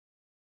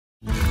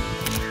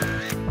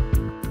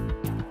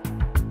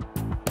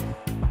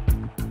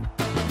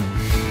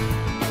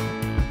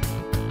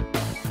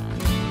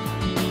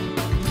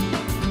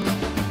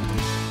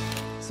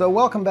So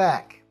welcome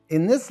back.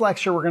 In this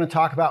lecture, we're going to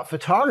talk about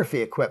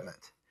photography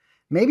equipment.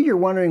 Maybe you're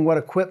wondering what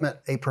equipment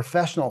a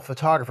professional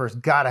photographer's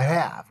got to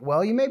have.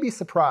 Well, you may be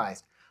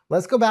surprised.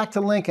 Let's go back to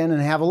Lincoln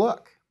and have a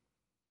look.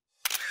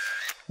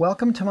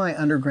 Welcome to my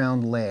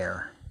underground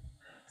lair.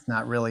 It's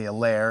not really a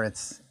lair,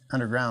 it's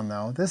underground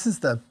though. This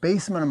is the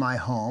basement of my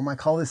home. I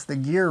call this the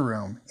gear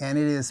room, and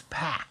it is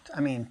packed.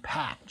 I mean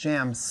packed,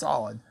 jammed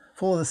solid,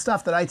 full of the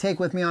stuff that I take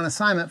with me on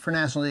assignment for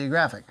National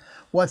Geographic.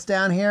 What's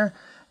down here?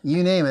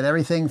 You name it.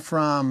 Everything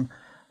from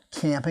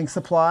camping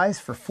supplies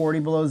for 40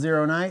 below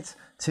zero nights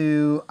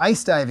to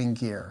ice diving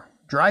gear,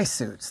 dry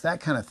suits, that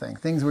kind of thing.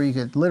 Things where you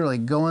could literally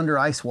go under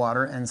ice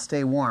water and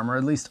stay warm, or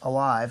at least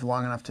alive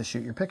long enough to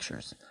shoot your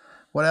pictures.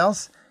 What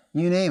else?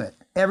 You name it.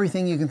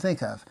 Everything you can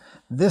think of.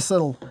 This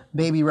little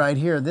baby right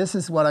here, this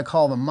is what I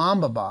call the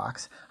Mamba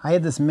box. I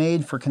had this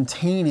made for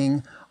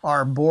containing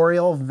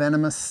arboreal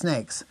venomous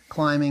snakes,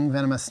 climbing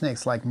venomous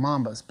snakes like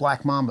mambas.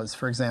 Black mambas,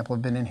 for example,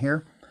 have been in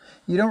here.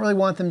 You don't really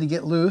want them to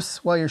get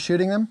loose while you're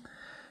shooting them,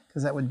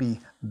 because that would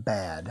be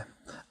bad.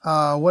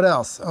 What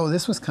else? Oh,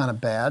 this was kind of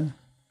bad.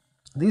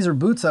 These are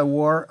boots I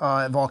wore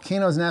at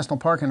Volcanoes National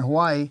Park in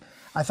Hawaii.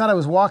 I thought I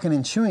was walking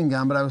in chewing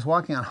gum, but I was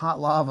walking on hot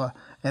lava,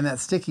 and that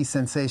sticky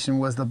sensation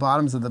was the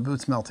bottoms of the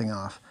boots melting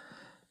off.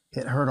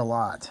 It hurt a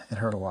lot. It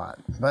hurt a lot.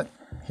 But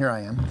here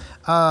I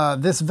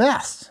am. This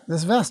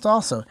vest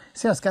also.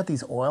 See how it's got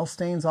these oil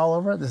stains all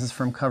over it? This is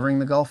from covering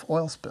the Gulf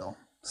oil spill.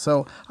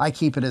 So I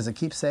keep it as a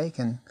keepsake,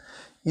 and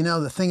you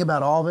know, the thing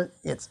about all of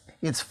it,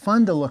 it's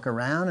fun to look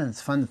around and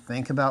it's fun to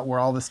think about where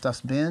all this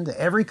stuff's been, to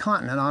every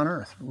continent on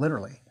Earth,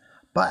 literally.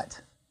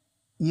 But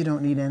you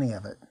don't need any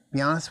of it. Be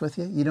honest with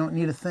you, you don't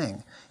need a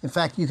thing. In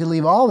fact, you could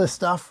leave all this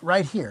stuff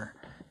right here.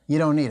 You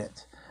don't need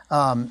it.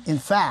 In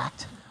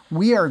fact,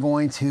 we are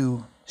going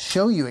to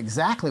show you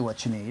exactly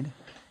what you need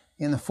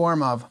in the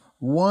form of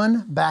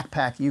one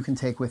backpack you can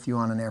take with you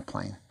on an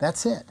airplane.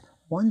 That's it.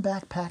 One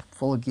backpack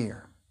full of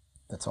gear.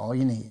 That's all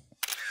you need.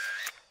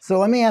 So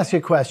let me ask you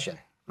a question.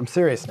 I'm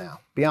serious now.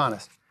 Be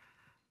honest.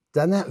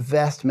 Doesn't that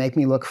vest make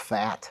me look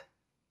fat?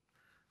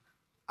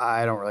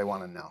 I don't really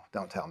want to know.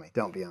 Don't tell me.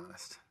 Don't be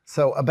honest.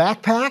 So a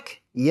backpack?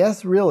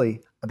 Yes,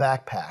 really, a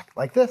backpack.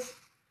 Like this.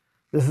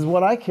 This is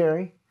what I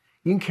carry.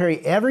 You can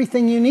carry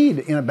everything you need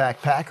in a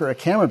backpack or a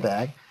camera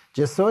bag,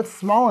 just so it's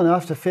small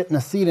enough to fit in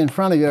a seat in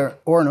front of you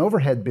or an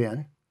overhead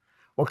bin.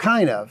 Well,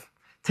 kind of.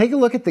 Take a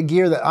look at the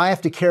gear that I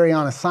have to carry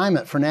on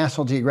assignment for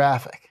National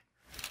Geographic.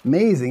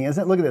 Amazing,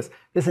 isn't it? Look at this.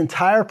 This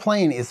entire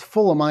plane is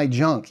full of my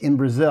junk in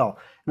Brazil.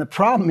 And the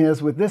problem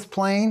is with this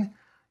plane,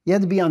 you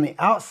had to be on the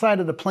outside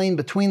of the plane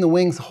between the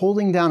wings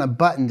holding down a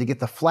button to get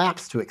the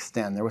flaps to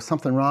extend. There was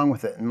something wrong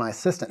with it, and my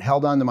assistant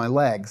held onto my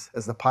legs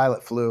as the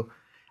pilot flew.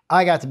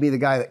 I got to be the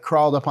guy that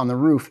crawled up on the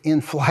roof in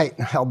flight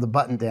and held the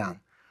button down.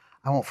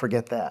 I won't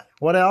forget that.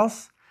 What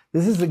else?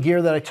 This is the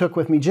gear that I took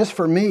with me just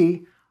for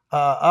me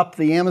up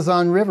the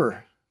Amazon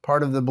River,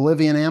 part of the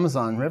Bolivian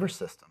Amazon River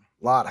system.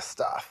 A lot of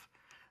stuff.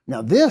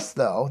 Now this,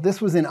 though,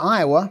 this was in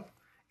Iowa.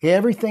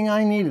 Everything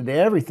I needed,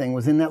 everything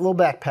was in that little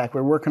backpack.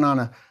 We're working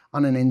on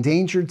an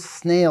endangered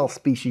snail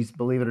species,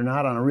 believe it or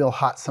not, on a real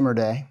hot summer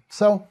day.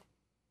 So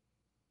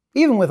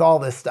even with all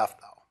this stuff,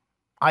 though,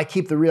 I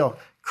keep the real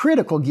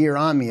critical gear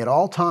on me at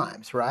all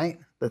times, right?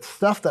 The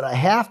stuff that I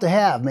have to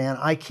have, man,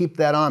 I keep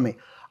that on me.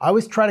 I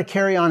always try to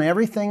carry on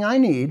everything I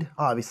need,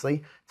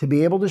 obviously, to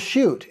be able to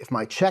shoot if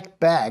my checked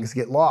bags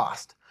get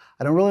lost.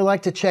 I don't really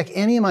like to check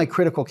any of my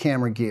critical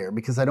camera gear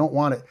because I don't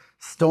want it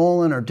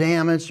stolen or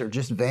damaged or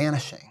just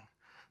vanishing.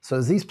 So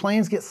as these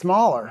planes get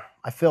smaller,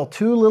 I fill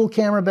 2 little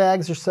camera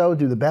bags or so,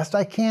 do the best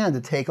I can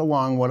to take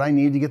along what I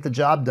need to get the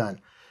job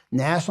done.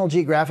 National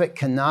Geographic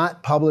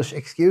cannot publish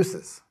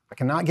excuses. I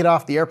cannot get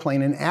off the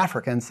airplane in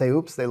Africa and say,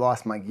 oops, they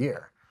lost my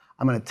gear.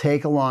 I'm going to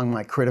take along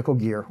my critical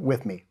gear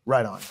with me,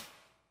 right on.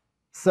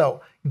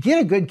 So get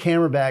a good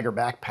camera bag or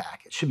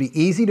backpack. It should be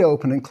easy to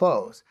open and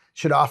close. It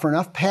should offer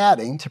enough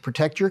padding to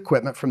protect your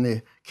equipment from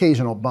the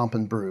occasional bump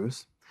and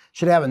bruise.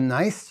 Should have a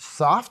nice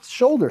soft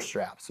shoulder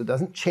strap so it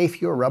doesn't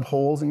chafe you or rub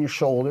holes in your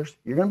shoulders.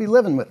 You're going to be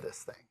living with this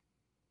thing.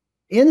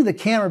 Into the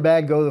camera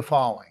bag go the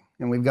following,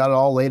 and we've got it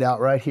all laid out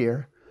right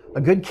here.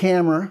 A good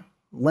camera,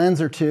 lens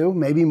or two,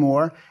 maybe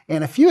more,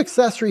 and a few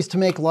accessories to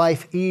make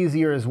life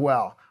easier as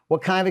well.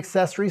 What kind of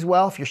accessories?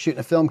 Well, if you're shooting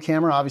a film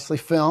camera, obviously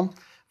film.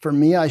 For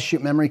me, I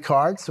shoot memory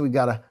cards, so we've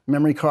got a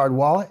memory card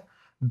wallet,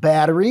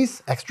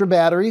 batteries, extra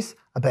batteries,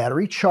 a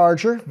battery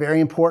charger, very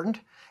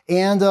important,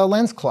 and a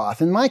lens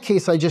cloth. In my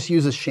case, I just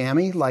use a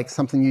chamois, like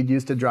something you'd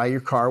use to dry your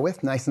car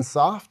with. Nice and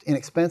soft,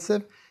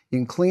 inexpensive. You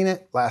can clean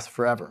it, lasts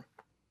forever.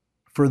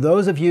 For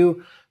those of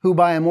you who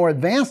buy a more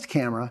advanced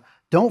camera,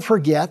 don't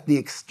forget the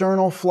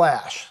external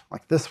flash,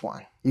 like this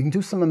one. You can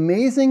do some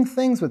amazing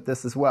things with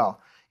this as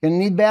well. You're going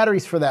to need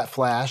batteries for that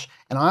flash,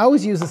 and I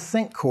always use a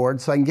sync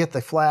cord so I can get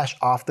the flash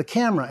off the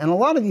camera. And a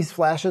lot of these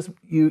flashes,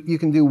 you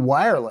can do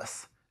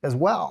wireless as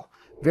well.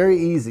 Very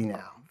easy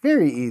now,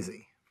 very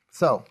easy.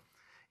 So,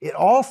 it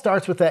all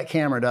starts with that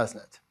camera, doesn't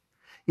it?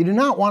 You do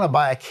not want to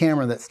buy a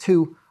camera that's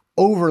too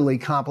overly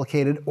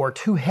complicated or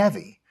too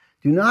heavy.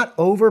 Do not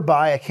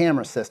overbuy a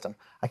camera system.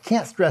 I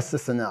can't stress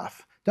this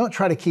enough. Don't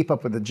try to keep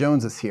up with the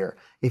Joneses here.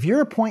 If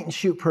you're a point and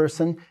shoot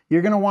person,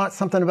 you're going to want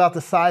something about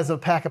the size of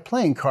a pack of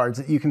playing cards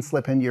that you can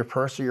slip into your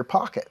purse or your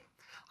pocket.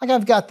 Like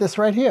I've got this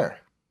right here.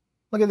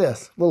 Look at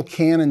this, little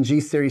Canon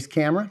G-Series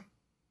camera.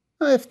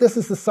 If this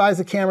is the size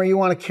of camera you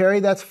want to carry,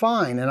 that's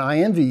fine, and I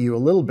envy you a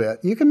little bit.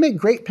 You can make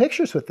great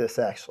pictures with this,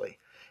 actually.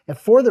 And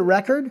for the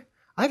record,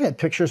 I've had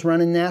pictures run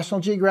in National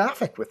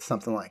Geographic with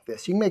something like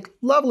this. You can make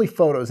lovely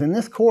photos in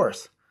this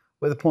course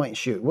with a point and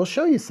shoot. We'll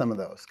show you some of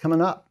those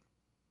coming up.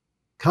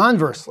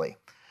 Conversely,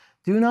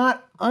 do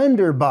not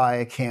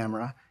underbuy a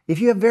camera if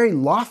you have very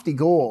lofty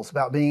goals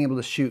about being able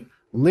to shoot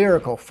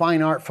lyrical,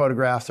 fine art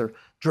photographs or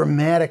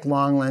dramatic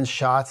long lens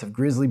shots of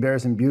grizzly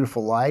bears in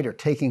beautiful light, or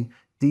taking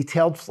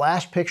detailed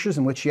flash pictures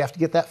in which you have to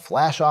get that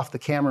flash off the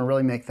camera and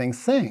really make things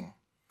sing.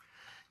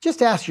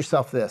 Just ask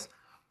yourself this: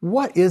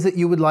 what is it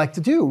you would like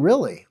to do,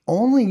 really?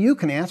 Only you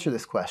can answer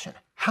this question.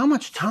 How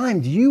much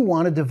time do you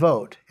want to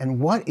devote, and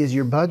what is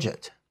your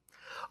budget?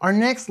 Our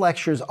next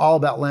lecture is all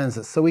about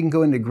lenses, so we can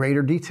go into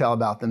greater detail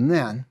about them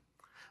then.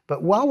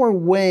 But while we're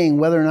weighing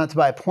whether or not to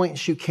buy a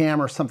point-and-shoot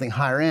camera or something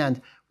higher end,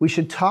 we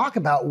should talk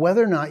about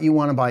whether or not you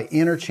want to buy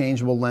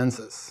interchangeable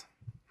lenses.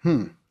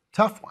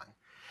 Tough one.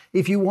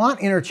 If you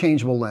want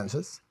interchangeable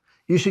lenses,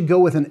 you should go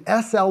with an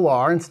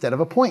SLR instead of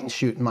a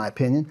point-and-shoot, in my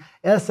opinion.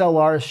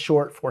 SLR is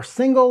short for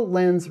single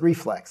lens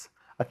reflex.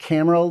 A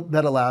camera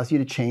that allows you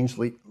to change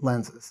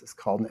lenses is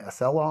called an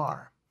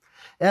SLR.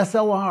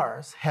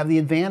 SLRs have the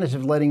advantage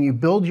of letting you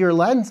build your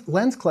lens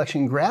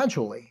collection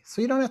gradually,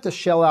 so you don't have to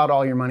shell out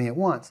all your money at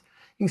once.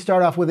 You can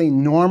start off with a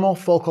normal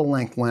focal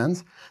length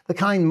lens, the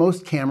kind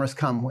most cameras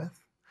come with.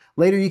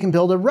 Later you can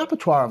build a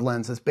repertoire of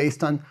lenses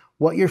based on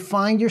what you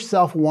find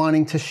yourself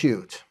wanting to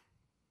shoot.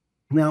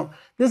 Now,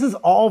 this is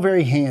all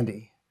very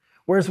handy,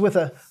 whereas with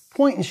a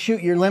point and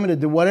shoot you're limited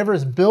to whatever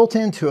is built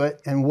into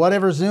it and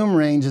whatever zoom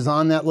range is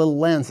on that little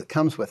lens that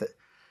comes with it.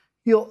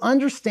 You'll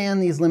understand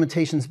these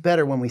limitations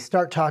better when we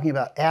start talking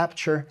about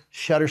aperture,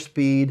 shutter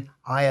speed,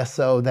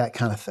 ISO, that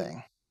kind of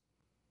thing.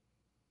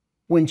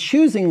 When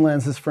choosing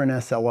lenses for an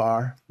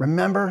SLR,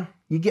 remember,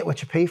 you get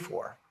what you pay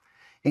for.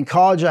 In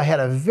college, I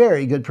had a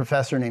very good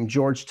professor named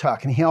George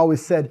Tuck, and he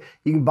always said,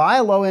 you can buy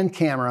a low-end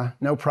camera,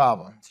 no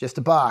problem, it's just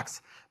a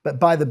box, but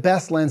buy the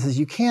best lenses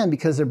you can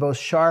because they're both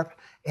sharp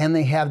and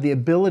they have the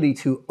ability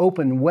to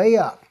open way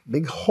up,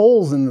 big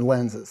holes in the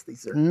lenses.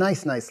 These are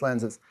nice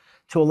lenses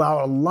to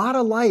allow a lot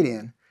of light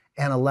in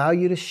and allow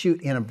you to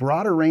shoot in a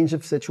broader range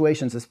of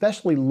situations,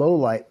 especially low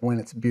light when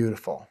it's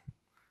beautiful.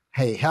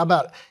 Hey, how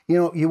about,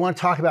 you want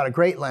to talk about a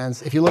great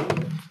lens. If you look,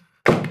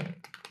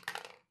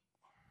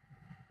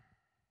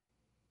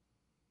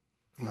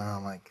 oh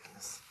my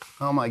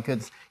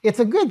goodness. It's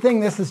a good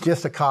thing this is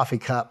just a coffee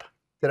cup.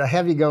 Did I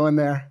have you go in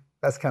there?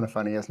 That's kind of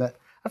funny, isn't it?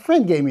 A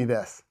friend gave me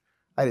this.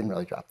 I didn't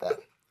really drop that.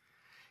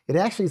 It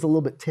actually is a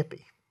little bit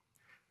tippy.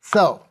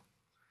 So,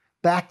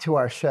 back to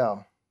our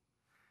show.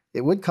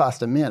 It would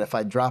cost a mint if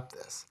I dropped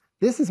this.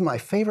 This is my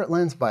favorite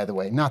lens, by the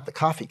way, not the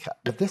coffee cup,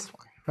 but this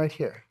one right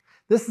here.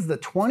 This is the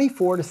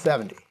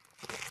 24-70,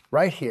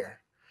 right here.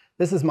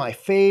 This is my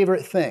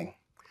favorite thing.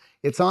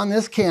 It's on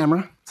this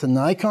camera. It's a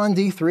Nikon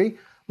D3,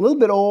 a little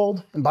bit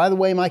old, and by the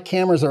way, my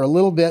cameras are a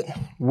little bit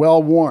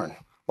well worn.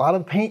 A lot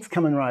of the paint's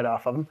coming right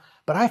off of them,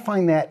 but I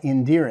find that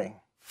endearing.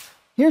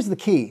 Here's the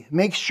key.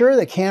 Make sure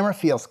the camera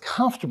feels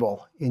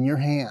comfortable in your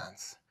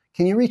hands.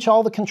 Can you reach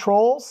all the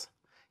controls?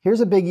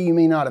 Here's a biggie you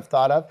may not have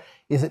thought of.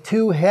 Is it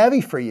too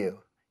heavy for you?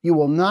 You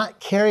will not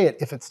carry it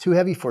if it's too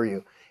heavy for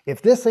you.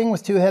 If this thing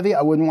was too heavy,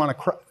 I wouldn't want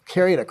to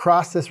carry it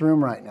across this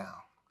room right now.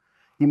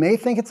 You may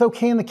think it's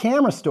okay in the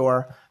camera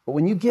store, but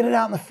when you get it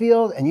out in the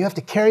field and you have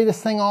to carry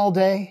this thing all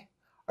day,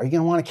 are you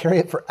going to want to carry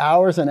it for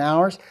hours and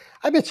hours?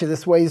 I bet you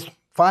this weighs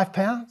 5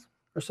 pounds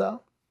or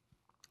so.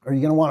 Or are you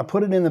going to want to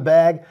put it in the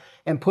bag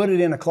and put it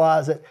in a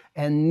closet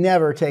and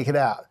never take it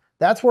out?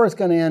 That's where it's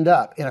going to end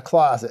up, in a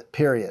closet,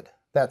 period.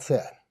 That's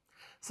it.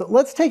 So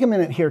let's take a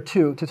minute here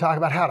too to talk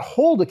about how to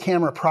hold a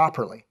camera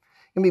properly.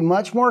 It can be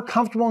much more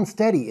comfortable and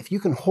steady if you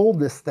can hold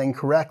this thing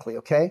correctly,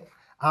 okay?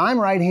 I'm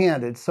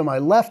right-handed, so my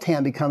left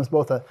hand becomes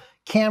both a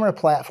camera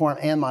platform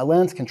and my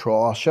lens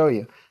control. I'll show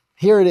you.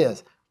 Here it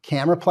is,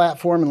 camera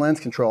platform and lens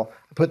control.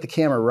 I put the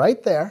camera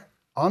right there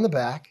on the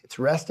back. It's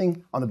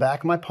resting on the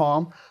back of my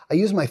palm. I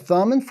use my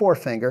thumb and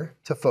forefinger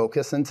to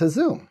focus and to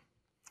zoom.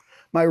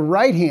 My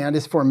right hand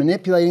is for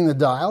manipulating the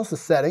dials, the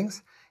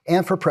settings,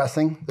 and for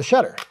pressing the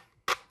shutter,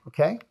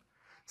 okay?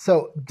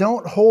 So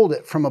don't hold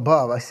it from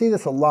above. I see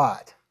this a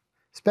lot.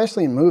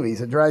 Especially in movies,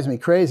 it drives me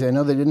crazy. I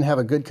know they didn't have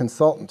a good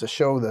consultant to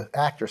show the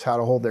actors how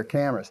to hold their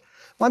cameras.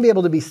 You want to be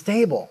able to be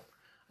stable.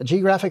 A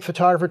geographic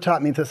photographer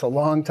taught me this a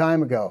long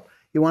time ago.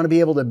 You want to be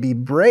able to be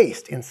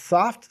braced in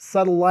soft,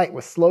 subtle light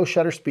with slow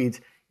shutter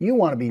speeds. You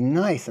want to be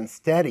nice and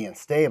steady and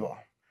stable.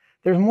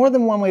 There's more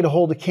than one way to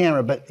hold a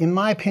camera, but in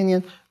my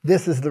opinion,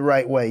 this is the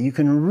right way. You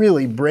can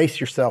really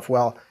brace yourself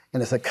well,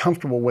 and it's a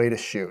comfortable way to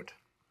shoot.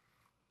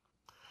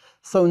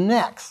 So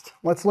next,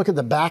 let's look at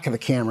the back of the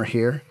camera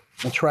here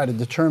and try to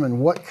determine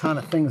what kind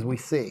of things we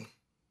see.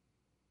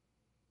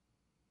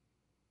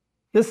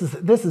 This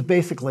is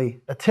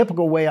basically a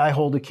typical way I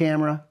hold a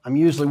camera. I'm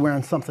usually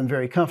wearing something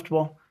very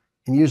comfortable,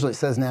 and usually it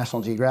says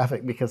National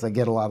Geographic because I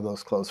get a lot of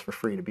those clothes for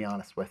free, to be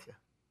honest with you.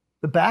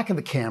 The back of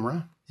the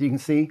camera, as you can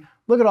see,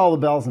 look at all the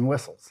bells and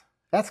whistles.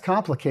 That's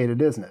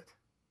complicated, isn't it?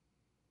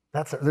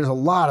 There's a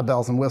lot of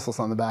bells and whistles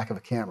on the back of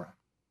a camera.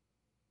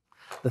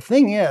 The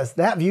thing is,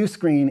 that view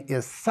screen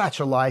is such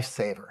a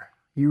lifesaver.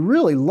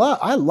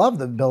 I love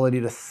the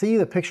ability to see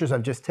the pictures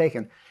I've just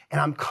taken, and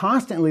I'm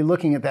constantly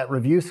looking at that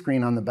review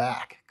screen on the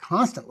back,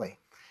 constantly.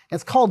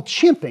 It's called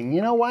chimping.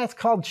 You know why it's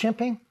called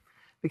chimping?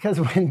 Because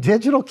when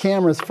digital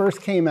cameras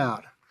first came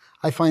out,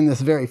 I find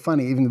this very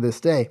funny even to this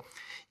day,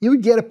 you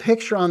would get a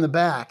picture on the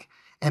back,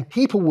 and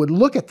people would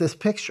look at this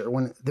picture.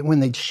 When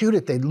they'd shoot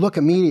it, they'd look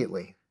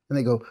immediately, and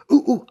they go,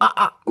 ooh, ooh,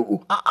 ah, ooh,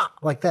 ooh, ah,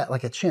 like that,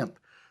 like a chimp.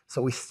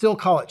 So we still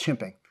call it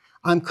chimping.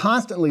 I'm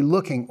constantly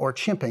looking or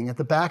chimping at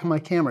the back of my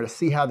camera to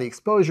see how the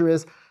exposure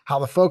is, how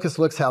the focus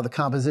looks, how the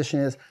composition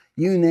is,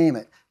 you name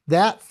it.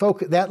 That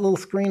little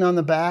screen on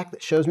the back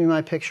that shows me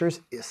my pictures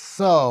is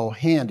so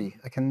handy,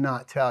 I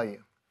cannot tell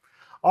you.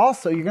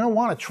 Also, you're going to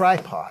want a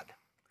tripod.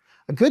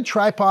 A good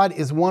tripod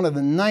is one of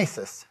the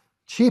nicest,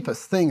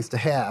 cheapest things to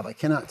have, I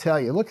cannot tell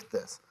you. Look at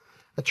this.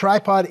 A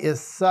tripod is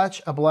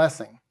such a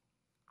blessing,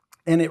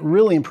 and it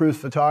really improves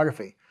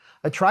photography.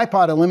 A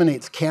tripod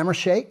eliminates camera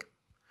shake,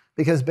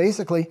 because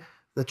basically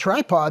the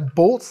tripod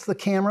bolts the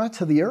camera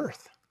to the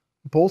earth,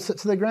 bolts it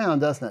to the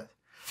ground, doesn't it?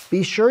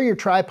 Be sure your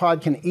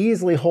tripod can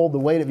easily hold the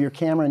weight of your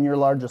camera and your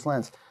largest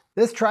lens.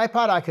 This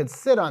tripod, I could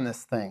sit on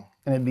this thing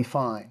and it'd be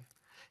fine.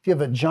 If you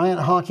have a giant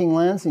honking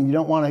lens and you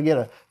don't want to get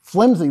a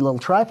flimsy little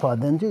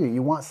tripod, then do you?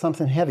 You want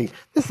something heavy.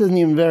 This isn't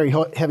even a very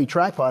heavy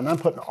tripod, and I'm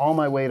putting all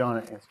my weight on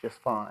it and it's just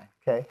fine,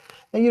 okay?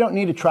 Now you don't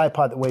need a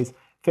tripod that weighs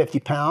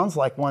 50 pounds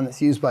like one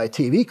that's used by a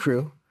TV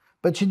crew,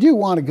 but you do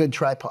want a good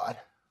tripod.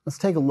 Let's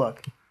take a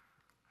look.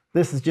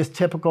 This is just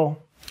typical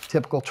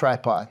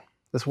tripod.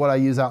 This is what I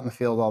use out in the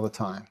field all the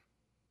time.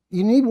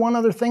 You need one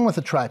other thing with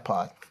a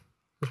tripod.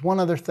 There's one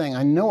other thing.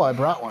 I know I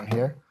brought one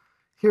here.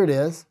 Here it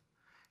is.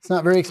 It's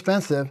not very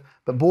expensive,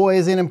 but boy,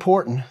 is it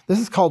important. This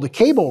is called a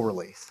cable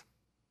release.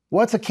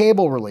 What's a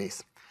cable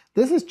release?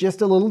 This is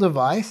just a little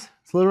device.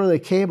 It's literally a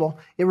cable.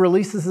 It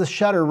releases the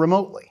shutter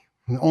remotely,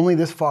 only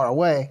this far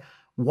away.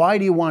 Why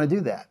do you want to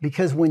do that?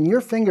 Because when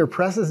your finger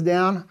presses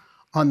down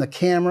on the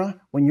camera,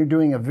 when you're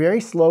doing a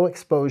very slow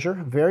exposure,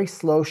 very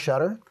slow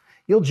shutter,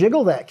 you'll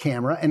jiggle that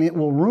camera and it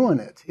will ruin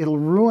it. It'll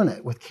ruin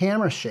it with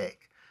camera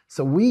shake.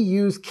 So we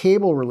use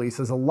cable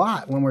releases a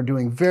lot when we're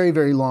doing very,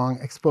 very long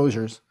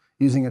exposures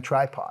using a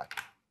tripod.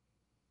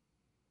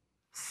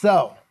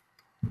 So,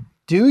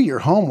 do your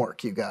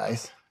homework, you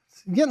guys.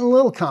 It's getting a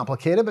little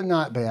complicated, but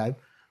not bad.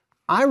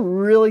 I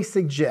really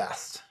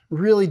suggest,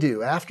 really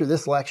do, after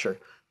this lecture,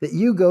 that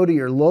you go to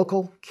your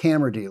local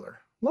camera dealer,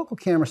 local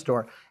camera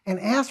store, and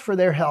ask for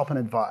their help and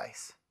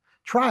advice.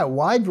 Try a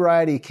wide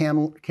variety of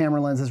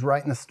camera lenses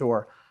right in the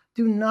store.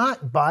 Do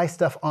not buy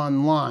stuff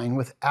online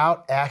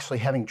without actually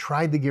having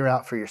tried the gear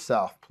out for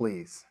yourself,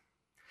 please.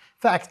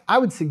 In fact, I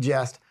would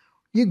suggest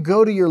you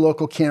go to your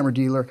local camera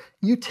dealer,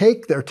 you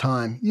take their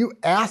time, you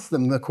ask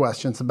them the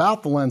questions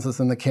about the lenses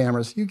and the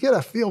cameras, you get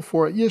a feel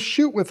for it, you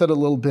shoot with it a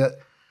little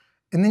bit,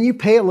 and then you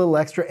pay a little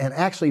extra and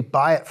actually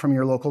buy it from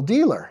your local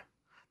dealer.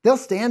 They'll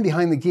stand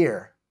behind the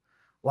gear.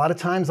 A lot of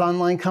times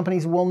online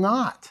companies will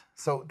not.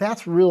 So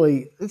it's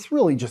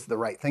really just the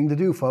right thing to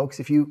do, folks.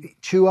 If you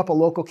chew up a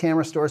local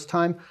camera store's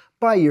time,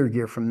 buy your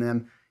gear from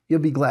them. You'll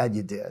be glad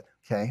you did,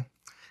 okay?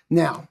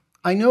 Now,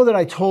 I know that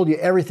I told you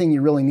everything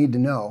you really need to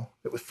know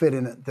that would fit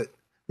in it,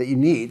 that you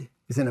need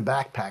is in a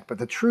backpack, but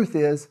the truth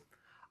is,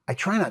 I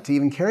try not to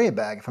even carry a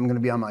bag if I'm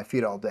gonna be on my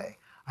feet all day.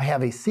 I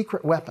have a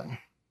secret weapon.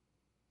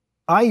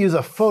 I use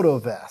a photo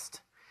vest.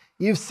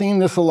 You've seen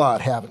this a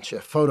lot, haven't you?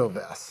 Photo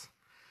vests.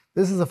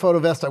 This is a photo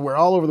vest I wear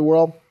all over the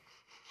world.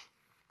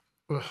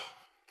 Ugh, a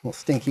little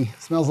stinky.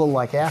 It smells a little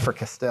like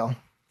Africa still.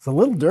 It's a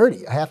little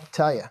dirty, I have to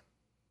tell you.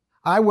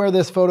 I wear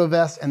this photo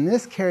vest, and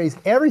this carries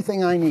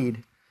everything I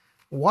need.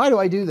 Why do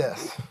I do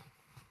this?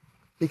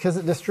 Because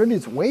it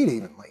distributes weight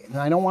evenly, and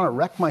I don't want to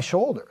wreck my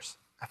shoulders.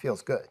 That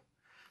feels good.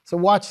 So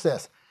watch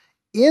this.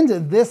 Into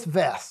this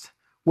vest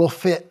will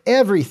fit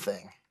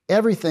everything,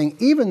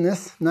 even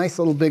this nice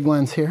little big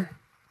lens here,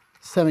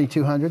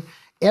 7200.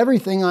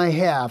 Everything I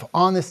have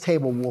on this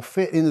table will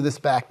fit into this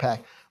backpack.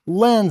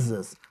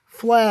 Lenses,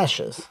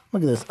 flashes.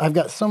 Look at this. I've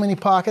got so many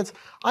pockets.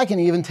 I can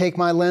even take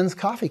my lens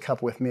coffee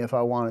cup with me if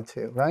I wanted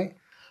to, right?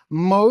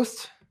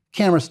 Most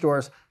camera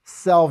stores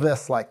sell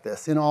vests like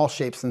this in all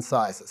shapes and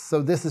sizes.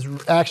 So this is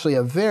actually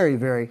a very,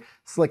 very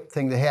slick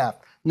thing to have.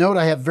 Note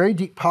I have very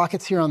deep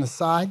pockets here on the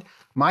side.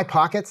 My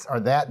pockets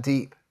are that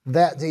deep,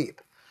 that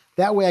deep.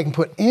 That way I can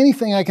put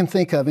anything I can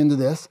think of into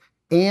this,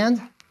 and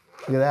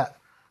look at that.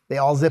 They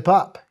all zip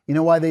up. You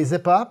know why they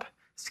zip up?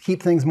 It's to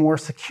keep things more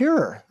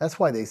secure. That's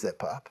why they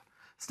zip up.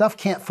 Stuff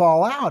can't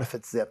fall out if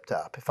it's zipped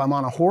up. If I'm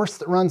on a horse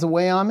that runs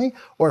away on me,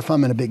 or if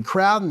I'm in a big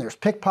crowd and there's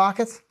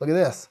pickpockets, look at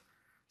this.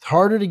 It's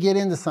harder to get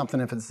into something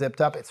if it's zipped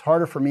up. It's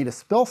harder for me to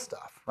spill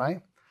stuff,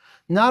 right?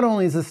 Not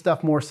only is this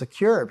stuff more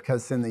secure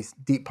because it's in these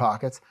deep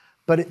pockets,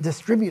 but it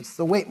distributes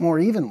the weight more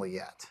evenly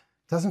yet.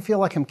 It doesn't feel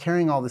like I'm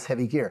carrying all this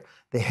heavy gear.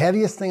 The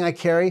heaviest thing I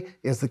carry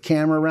is the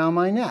camera around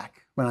my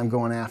neck when I'm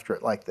going after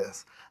it like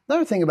this.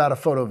 Another thing about a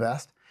photo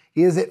vest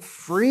is it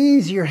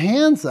frees your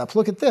hands up.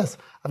 Look at this.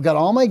 I've got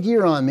all my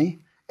gear on me,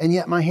 and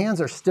yet my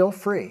hands are still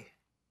free.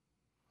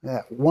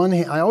 Yeah, one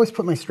hand, I always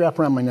put my strap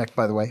around my neck,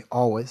 by the way,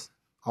 always,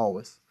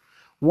 always.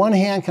 One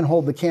hand can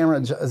hold the camera,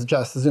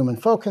 adjust the zoom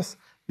and focus.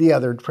 The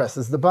other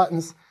presses the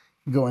buttons.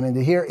 Going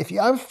into here. If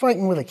I'm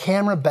fighting with a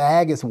camera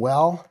bag as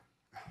well,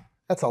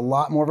 that's a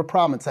lot more of a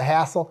problem. It's a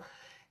hassle.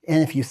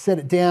 And if you sit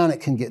it down,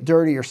 it can get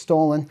dirty or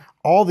stolen.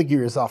 All the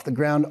gear is off the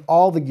ground.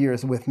 All the gear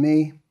is with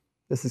me.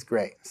 This is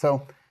great.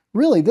 So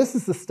really, this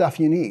is the stuff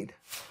you need.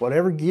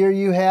 Whatever gear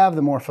you have,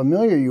 the more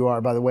familiar you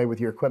are, by the way, with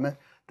your equipment,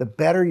 the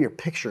better your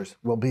pictures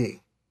will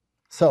be.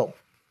 So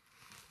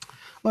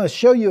I'm going to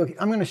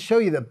show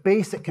you the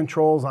basic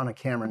controls on a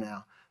camera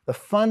now. The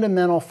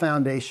fundamental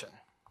foundation.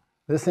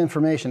 This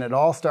information, it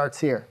all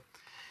starts here.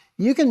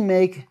 You can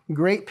make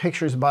great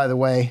pictures, by the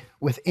way,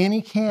 with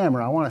any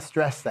camera. I want to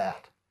stress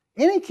that.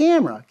 Any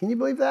camera, can you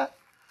believe that?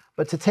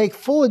 But to take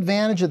full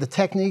advantage of the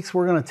techniques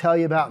we're going to tell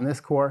you about in this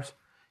course,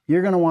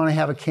 you're going to want to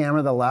have a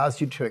camera that allows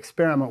you to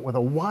experiment with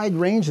a wide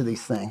range of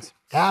these things.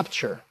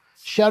 Aperture,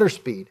 shutter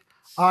speed,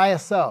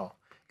 ISO.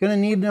 You're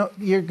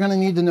going to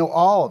need to know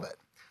all of it.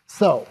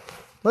 So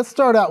let's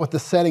start out with the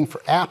setting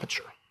for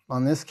aperture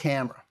on this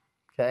camera.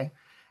 Okay?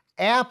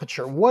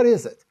 Aperture, what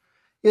is it?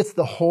 It's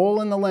the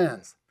hole in the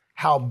lens.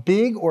 How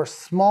big or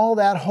small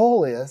that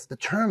hole is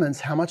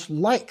determines how much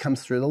light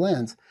comes through the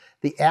lens.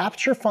 The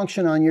aperture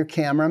function on your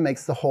camera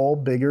makes the hole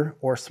bigger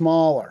or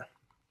smaller.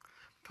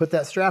 Put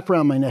that strap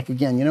around my neck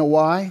again. You know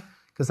why?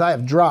 Because I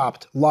have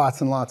dropped lots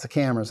and lots of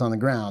cameras on the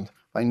ground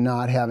by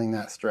not having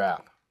that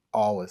strap.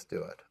 Always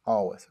do it,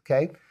 always,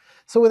 okay?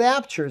 So with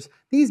apertures,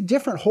 these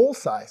different hole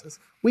sizes,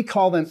 we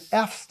call them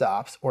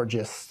f-stops or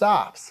just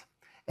stops.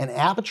 An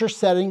aperture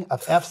setting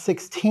of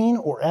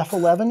f16 or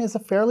f11 is a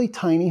fairly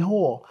tiny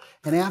hole.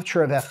 An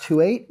aperture of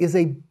f2.8 is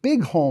a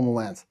big hole in the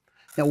lens.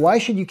 Now, why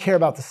should you care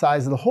about the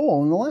size of the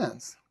hole in the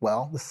lens?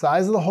 Well, the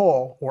size of the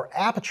hole or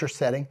aperture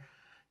setting,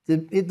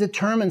 it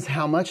determines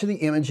how much of the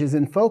image is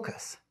in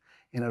focus.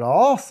 And it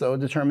also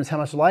determines how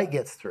much light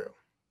gets through.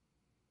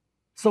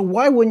 So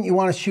why wouldn't you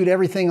want to shoot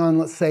everything on,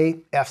 let's say,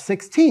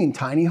 f16,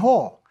 tiny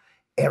hole?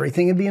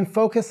 Everything would be in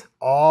focus,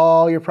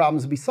 all your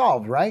problems would be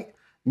solved, right?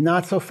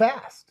 Not so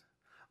fast.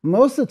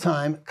 Most of the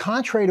time,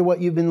 contrary to what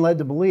you've been led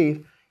to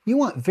believe, you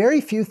want very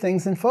few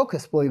things in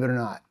focus, believe it or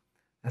not.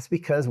 That's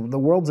because the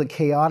world's a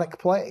chaotic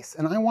place,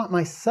 and I want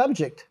my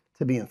subject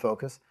to be in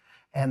focus,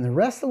 and the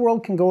rest of the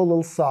world can go a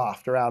little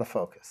soft or out of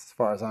focus, as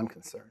far as I'm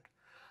concerned.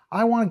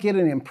 I want to get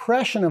an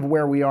impression of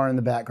where we are in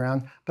the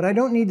background, but I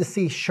don't need to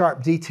see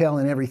sharp detail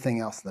in everything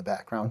else in the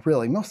background,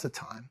 really, most of the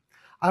time.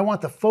 I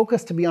want the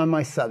focus to be on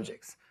my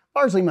subjects,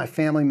 largely my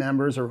family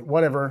members or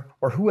whatever,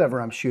 or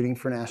whoever I'm shooting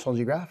for National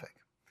Geographic.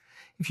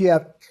 If you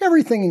have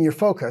everything in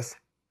focus,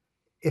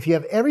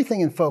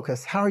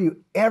 how are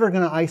you ever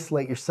going to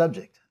isolate your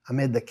subject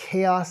amid the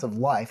chaos of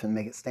life and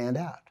make it stand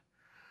out?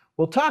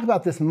 We'll talk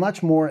about this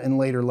much more in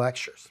later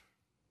lectures.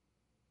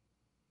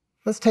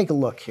 Let's take a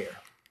look here.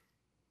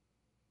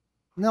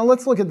 Now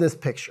let's look at this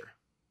picture.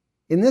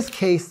 In this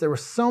case, there were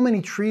so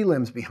many tree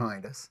limbs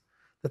behind us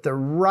that the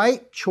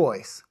right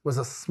choice was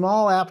a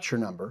small aperture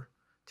number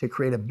to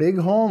create a big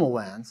hole in the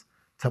lens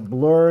to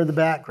blur the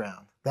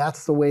background.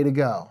 That's the way to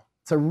go.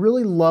 It's a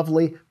really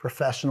lovely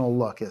professional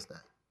look, isn't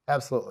it?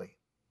 Absolutely.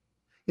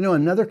 You know,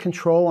 another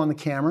control on the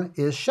camera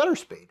is shutter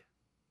speed.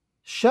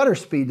 Shutter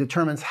speed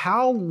determines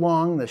how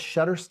long the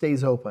shutter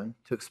stays open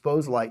to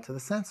expose light to the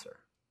sensor.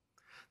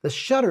 The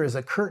shutter is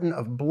a curtain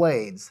of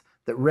blades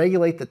that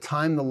regulate the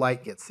time the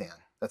light gets in.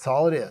 That's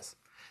all it is.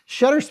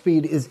 Shutter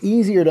speed is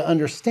easier to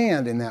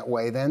understand in that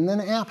way than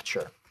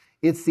aperture.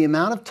 It's the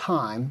amount of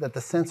time that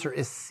the sensor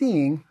is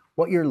seeing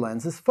what your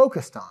lens is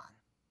focused on.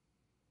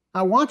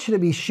 I want you to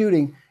be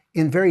shooting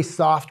in very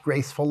soft,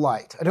 graceful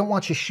light. I don't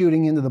want you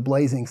shooting into the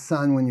blazing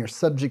sun when your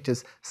subject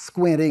is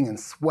squinting and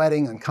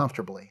sweating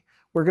uncomfortably.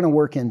 We're going to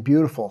work in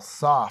beautiful,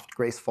 soft,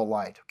 graceful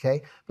light,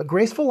 okay? But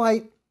graceful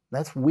light,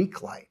 that's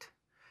weak light.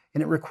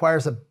 And it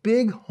requires a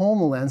big hole in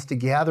the lens to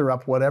gather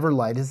up whatever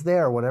light is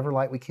there, whatever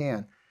light we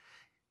can.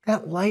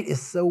 That light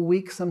is so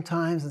weak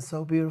sometimes and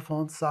so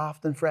beautiful and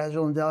soft and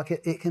fragile and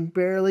delicate, it can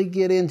barely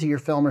get into your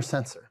film or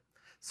sensor.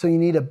 So you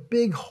need a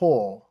big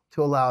hole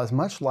to allow as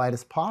much light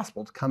as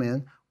possible to come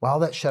in while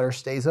that shutter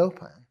stays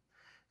open.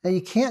 Now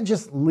you can't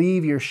just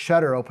leave your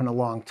shutter open a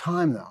long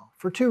time though,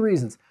 for two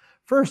reasons.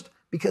 First,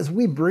 because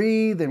we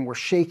breathe and we're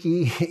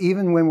shaky,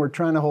 even when we're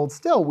trying to hold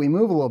still, we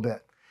move a little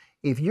bit.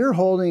 If you're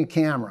holding a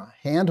camera,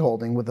 hand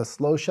holding with a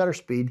slow shutter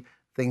speed,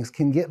 things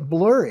can get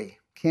blurry,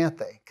 can't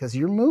they? Because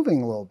you're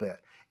moving a little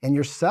bit. And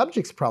your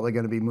subject's probably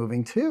going to be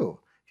moving too.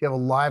 If you have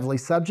a lively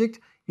subject,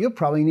 you'll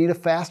probably need a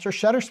faster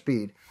shutter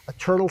speed. A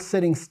turtle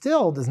sitting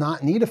still does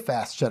not need a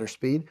fast shutter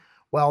speed,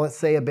 while let's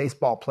say a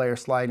baseball player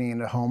sliding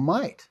into home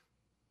might.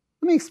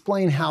 Let me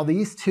explain how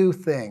these two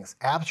things,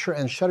 aperture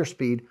and shutter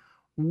speed,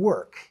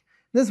 work.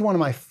 This is one of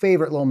my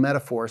favorite little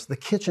metaphors, the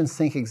kitchen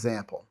sink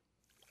example.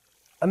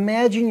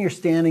 Imagine you're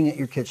standing at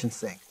your kitchen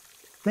sink.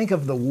 Think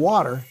of the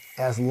water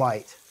as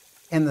light,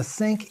 and the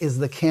sink is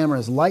the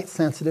camera's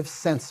light-sensitive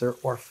sensor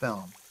or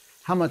film.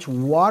 How much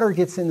water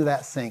gets into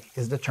that sink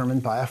is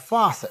determined by a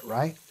faucet,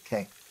 right?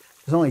 Okay,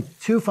 there's only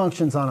two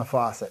functions on a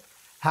faucet.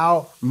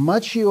 How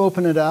much you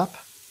open it up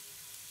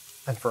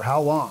and for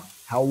how long.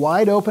 How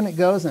wide open it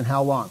goes and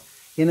how long.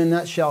 In a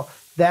nutshell,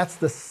 that's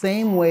the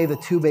same way the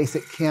two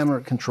basic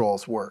camera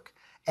controls work.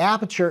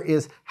 Aperture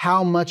is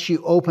how much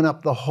you open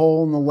up the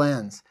hole in the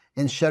lens,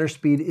 and shutter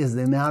speed is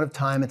the amount of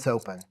time it's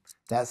open.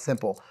 That's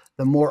simple.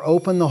 The more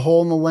open the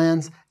hole in the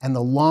lens and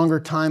the longer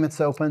time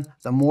it's open,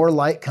 the more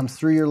light comes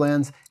through your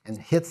lens and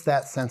hits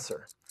that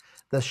sensor.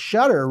 The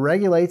shutter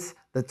regulates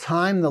the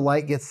time the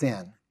light gets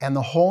in, and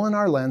the hole in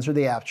our lens, or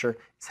the aperture,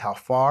 is how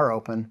far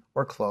open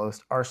or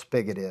closed our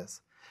spigot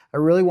is. I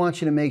really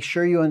want you to make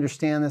sure you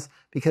understand this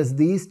because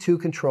these two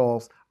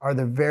controls are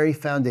the very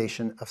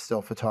foundation of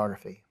still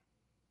photography.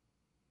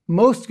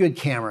 Most good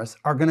cameras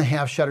are going to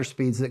have shutter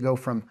speeds that go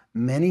from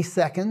many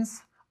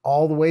seconds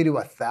all the way to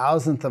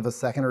 1,000th of a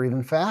second or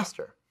even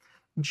faster.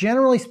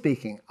 Generally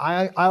speaking,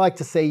 I like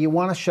to say you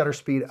want a shutter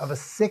speed of a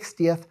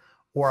 60th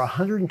or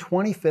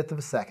 125th of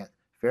a second.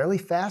 Fairly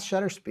fast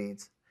shutter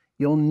speeds.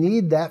 You'll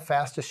need that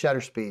fastest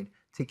shutter speed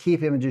to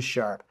keep images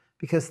sharp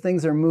because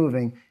things are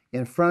moving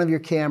in front of your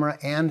camera,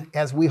 and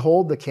as we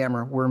hold the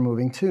camera, we're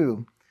moving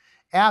too.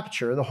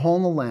 Aperture, the hole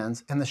in the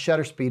lens, and the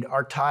shutter speed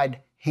are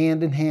tied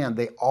hand in hand.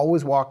 They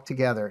always walk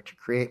together to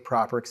create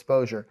proper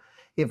exposure.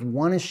 If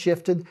one is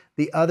shifted,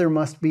 the other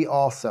must be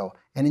also,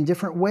 and in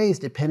different ways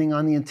depending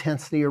on the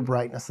intensity or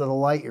brightness of the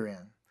light you're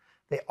in.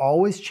 They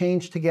always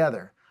change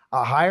together.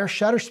 A higher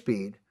shutter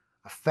speed,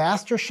 a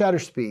faster shutter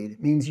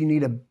speed, means you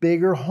need a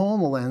bigger hole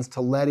in the lens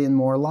to let in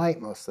more light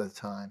most of the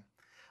time.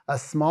 A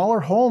smaller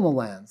hole in the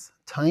lens,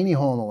 tiny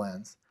hole in the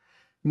lens,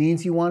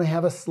 means you want to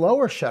have a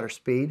slower shutter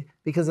speed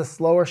because a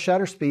slower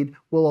shutter speed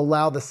will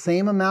allow the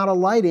same amount of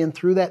light in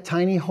through that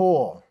tiny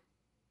hole.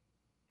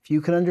 If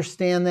you can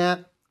understand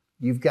that,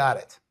 you've got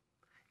it.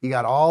 You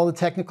got all the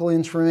technical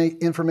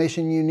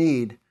information you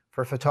need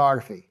for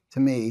photography. To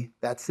me,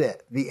 that's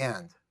it, the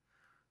end.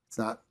 It's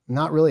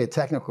not really a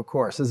technical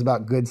course. It's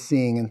about good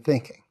seeing and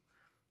thinking.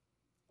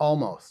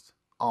 Almost.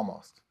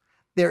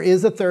 There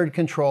is a third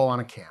control on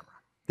a camera.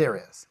 There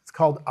is. It's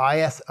called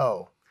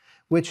ISO,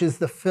 which is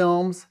the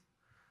film's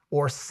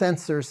or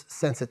sensor's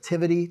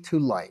sensitivity to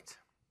light.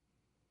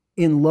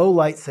 In low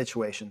light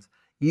situations,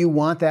 you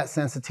want that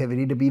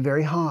sensitivity to be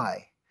very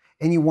high,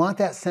 and you want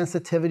that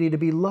sensitivity to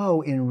be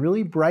low in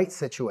really bright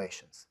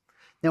situations.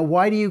 Now,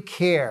 why do you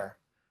care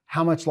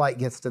how much light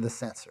gets to the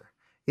sensor?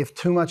 If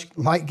too much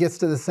light gets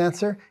to the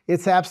sensor,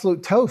 it's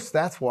absolute toast,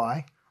 that's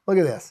why. Look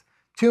at this.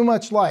 Too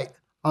much light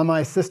on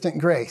my assistant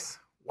Grace.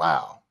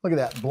 Wow, look at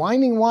that,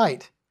 blinding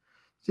white.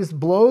 Just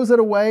blows it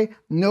away,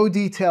 no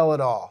detail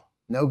at all.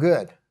 No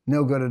good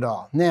at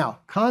all. Now,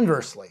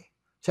 conversely,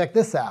 check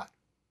this out.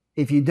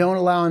 If you don't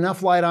allow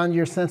enough light onto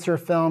your sensor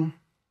film,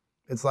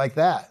 it's like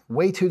that.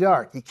 Way too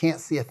dark. You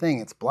can't see a thing.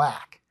 It's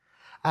black.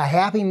 A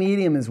happy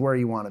medium is where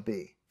you want to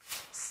be.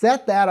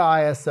 Set that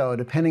ISO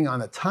depending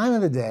on the time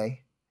of the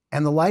day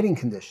and the lighting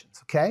conditions,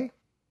 okay?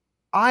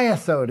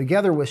 ISO,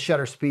 together with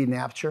shutter speed and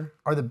aperture,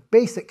 are the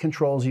basic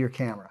controls of your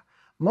camera.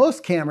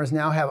 Most cameras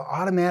now have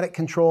automatic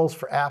controls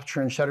for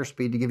aperture and shutter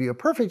speed to give you a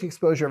perfect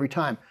exposure every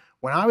time.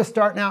 When I was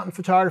starting out in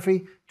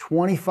photography,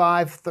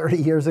 25, 30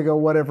 years ago,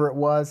 whatever it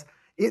was,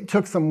 it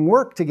took some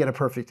work to get a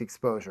perfect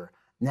exposure.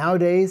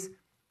 Nowadays,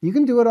 you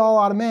can do it all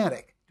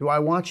automatic. Do I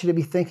want you to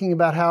be thinking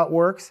about how it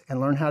works and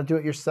learn how to do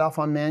it yourself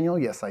on manual?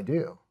 Yes, I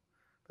do.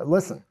 But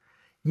listen,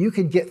 you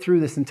could get through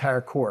this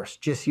entire course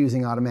just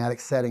using automatic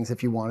settings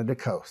if you wanted to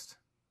coast.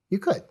 You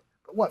could,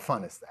 but what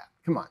fun is that?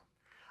 Come on.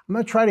 I'm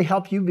going to try to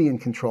help you be in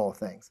control of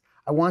things.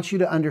 I want you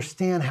to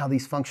understand how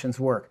these functions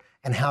work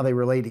and how they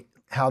relate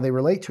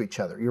to each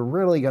other. You're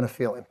really going to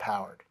feel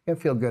empowered. You're going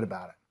to feel good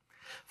about it.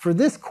 For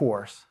this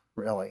course,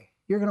 really,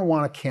 you're going to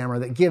want a camera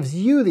that gives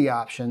you the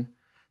option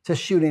to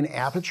shoot in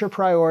aperture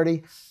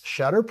priority,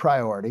 shutter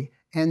priority,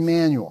 and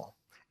manual.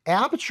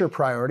 Aperture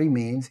priority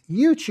means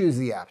you choose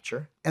the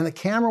aperture, and the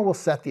camera will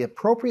set the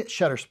appropriate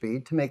shutter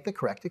speed to make the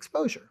correct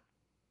exposure.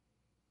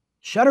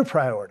 Shutter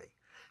priority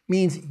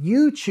means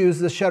you choose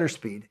the shutter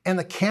speed, and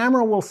the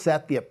camera will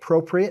set the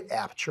appropriate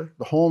aperture,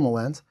 the hole in the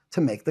lens,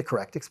 to make the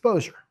correct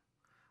exposure.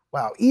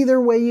 Wow, either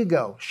way you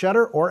go,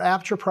 shutter or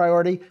aperture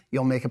priority,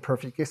 you'll make a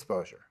perfect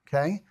exposure,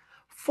 okay?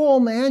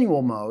 Full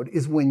manual mode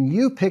is when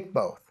you pick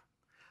both.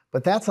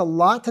 But that's a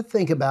lot to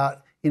think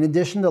about in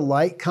addition to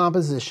light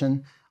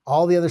composition,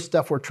 all the other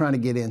stuff we're trying to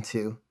get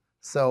into.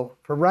 So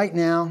for right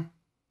now,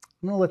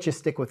 I'm gonna let you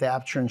stick with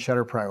aperture and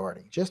shutter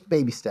priority, just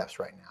baby steps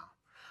right now.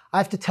 I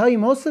have to tell you,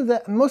 most of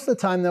the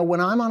time though, when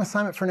I'm on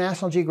assignment for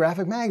National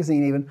Geographic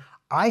magazine even,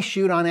 I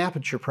shoot on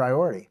aperture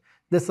priority.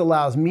 This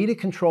allows me to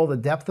control the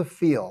depth of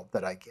field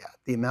that I get,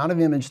 the amount of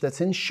image that's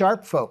in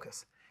sharp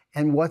focus,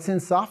 and what's in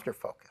softer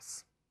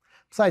focus.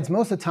 Besides,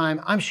 most of the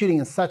time, I'm shooting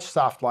in such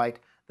soft light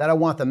that I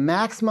want the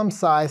maximum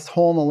sized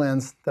hole in the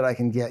lens that I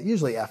can get,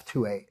 usually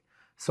f2.8.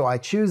 So I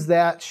choose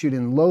that, shoot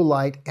in low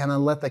light, and I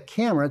let the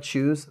camera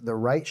choose the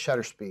right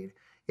shutter speed.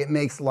 It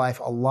makes life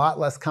a lot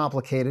less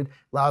complicated,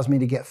 allows me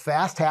to get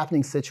fast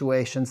happening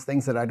situations,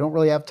 things that I don't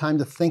really have time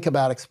to think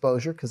about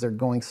exposure because they're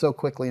going so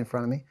quickly in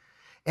front of me,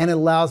 and it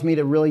allows me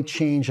to really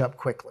change up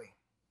quickly.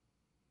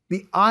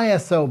 The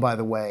ISO, by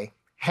the way,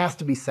 has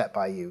to be set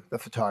by you, the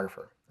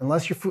photographer.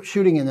 Unless you're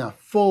shooting in a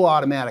full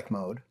automatic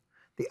mode,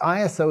 the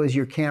ISO is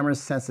your camera's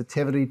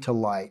sensitivity to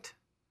light.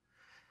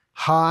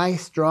 High,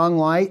 strong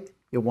light,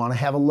 you'll want to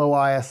have a low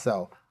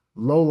ISO.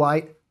 Low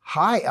light,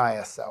 high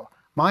ISO.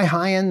 My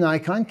high-end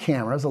Nikon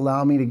cameras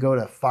allow me to go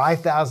to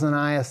 5000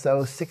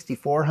 ISO,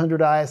 6400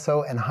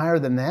 ISO, and higher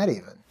than that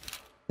even.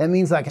 That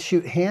means I can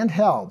shoot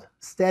handheld,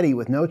 steady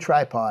with no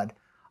tripod,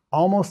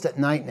 almost at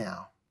night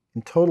now,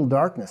 in total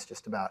darkness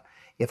just about.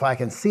 If I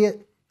can see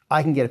it,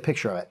 I can get a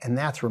picture of it, and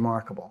that's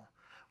remarkable.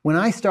 When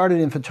I started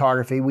in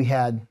photography, we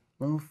had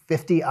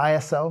 50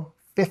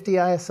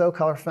 ISO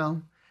color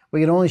film.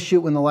 We could only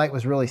shoot when the light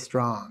was really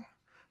strong.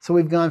 So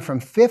we've gone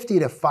from 50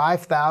 to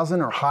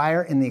 5000 or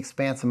higher in the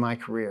expanse of my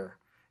career.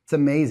 It's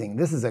amazing.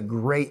 This is a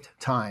great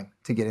time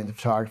to get into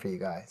photography, you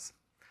guys.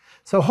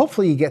 So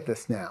hopefully you get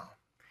this now,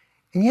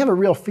 and you have a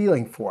real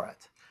feeling for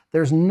it.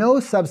 There's no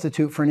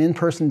substitute for an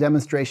in-person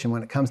demonstration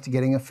when it comes to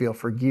getting a feel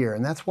for gear,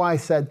 and that's why I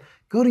said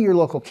go to your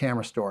local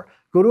camera store.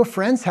 Go to a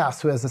friend's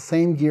house who has the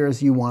same gear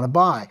as you want to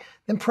buy.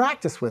 Then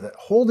practice with it.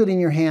 Hold it in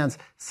your hands.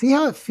 See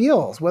how it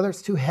feels, whether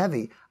it's too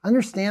heavy.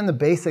 Understand the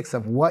basics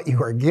of what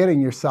you are getting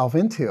yourself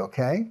into,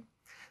 okay?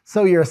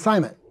 So your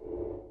assignment.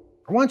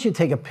 I want you to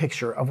take a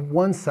picture of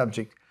one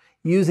subject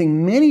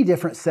using many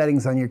different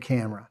settings on your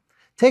camera.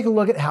 Take a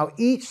look at how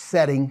each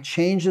setting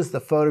changes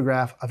the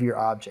photograph of your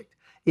object.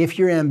 If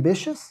you're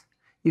ambitious,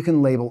 you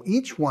can label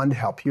each one to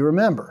help you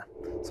remember.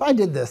 So I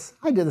did this.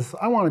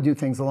 I want to do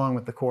things along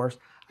with the course.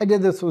 I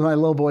did this with my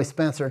little boy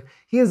Spencer.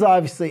 He is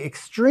obviously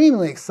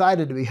extremely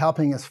excited to be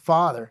helping his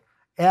father,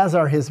 as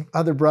are his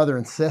other brother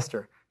and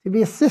sister, to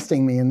be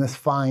assisting me in this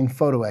fine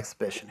photo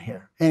exhibition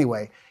here.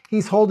 Anyway,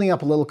 he's holding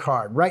up a little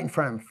card right in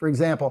front of him. For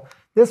example,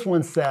 this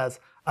one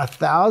says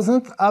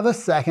 1,000th of a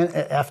second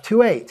at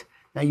f2.8.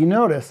 Now you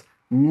notice,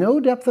 no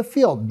depth of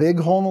field. Big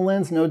hole in the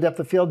lens, no depth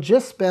of field,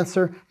 just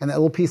Spencer and that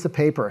little piece of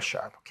paper is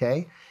sharp,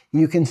 okay?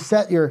 You can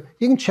check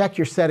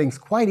your settings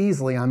quite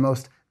easily on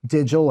most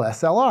digital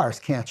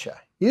SLRs, can't you?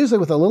 Usually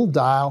with a little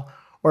dial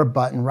or a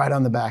button right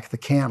on the back of the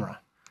camera.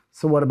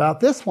 So what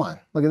about this one?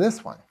 Look at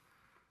this one.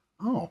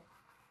 Oh,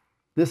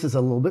 this is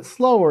a little bit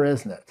slower,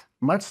 isn't it?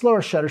 Much slower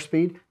shutter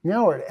speed.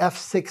 Now we're at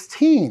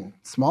f16,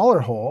 smaller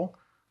hole.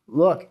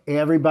 Look,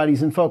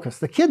 everybody's in focus.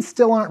 The kids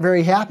still aren't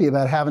very happy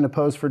about having to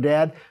pose for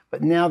dad,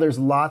 but now there's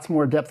lots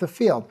more depth of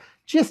field.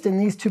 Just in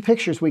these two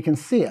pictures, we can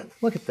see it.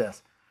 Look at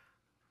this.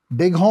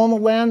 Big hole in the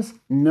lens,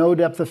 no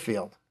depth of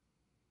field.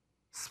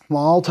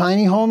 Small,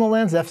 tiny hole in the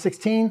lens,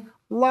 f16,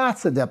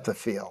 lots of depth of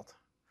field.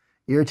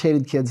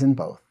 Irritated kids in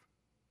both.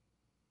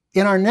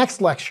 In our next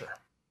lecture,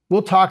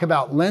 we'll talk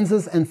about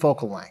lenses and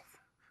focal length.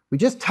 We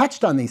just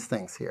touched on these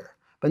things here,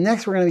 but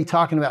next we're going to be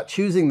talking about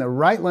choosing the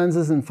right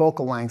lenses and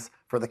focal lengths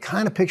for the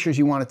kind of pictures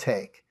you want to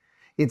take.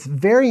 It's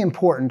very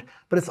important,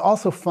 but it's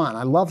also fun.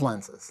 I love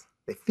lenses.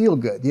 They feel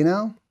good, you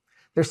know?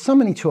 There's so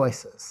many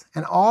choices,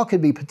 and all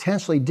could be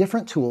potentially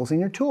different tools in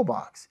your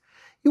toolbox.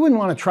 You wouldn't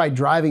want to try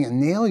driving a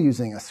nail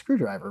using a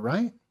screwdriver,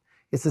 right?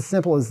 It's as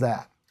simple as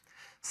that.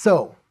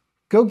 So,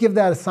 go give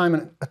that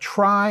assignment a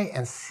try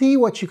and see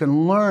what you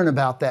can learn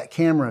about that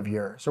camera of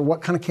yours, or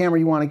what kind of camera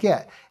you want to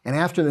get. And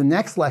after the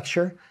next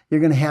lecture, you're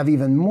going to have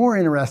even more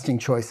interesting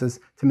choices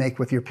to make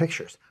with your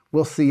pictures.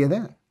 We'll see you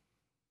then.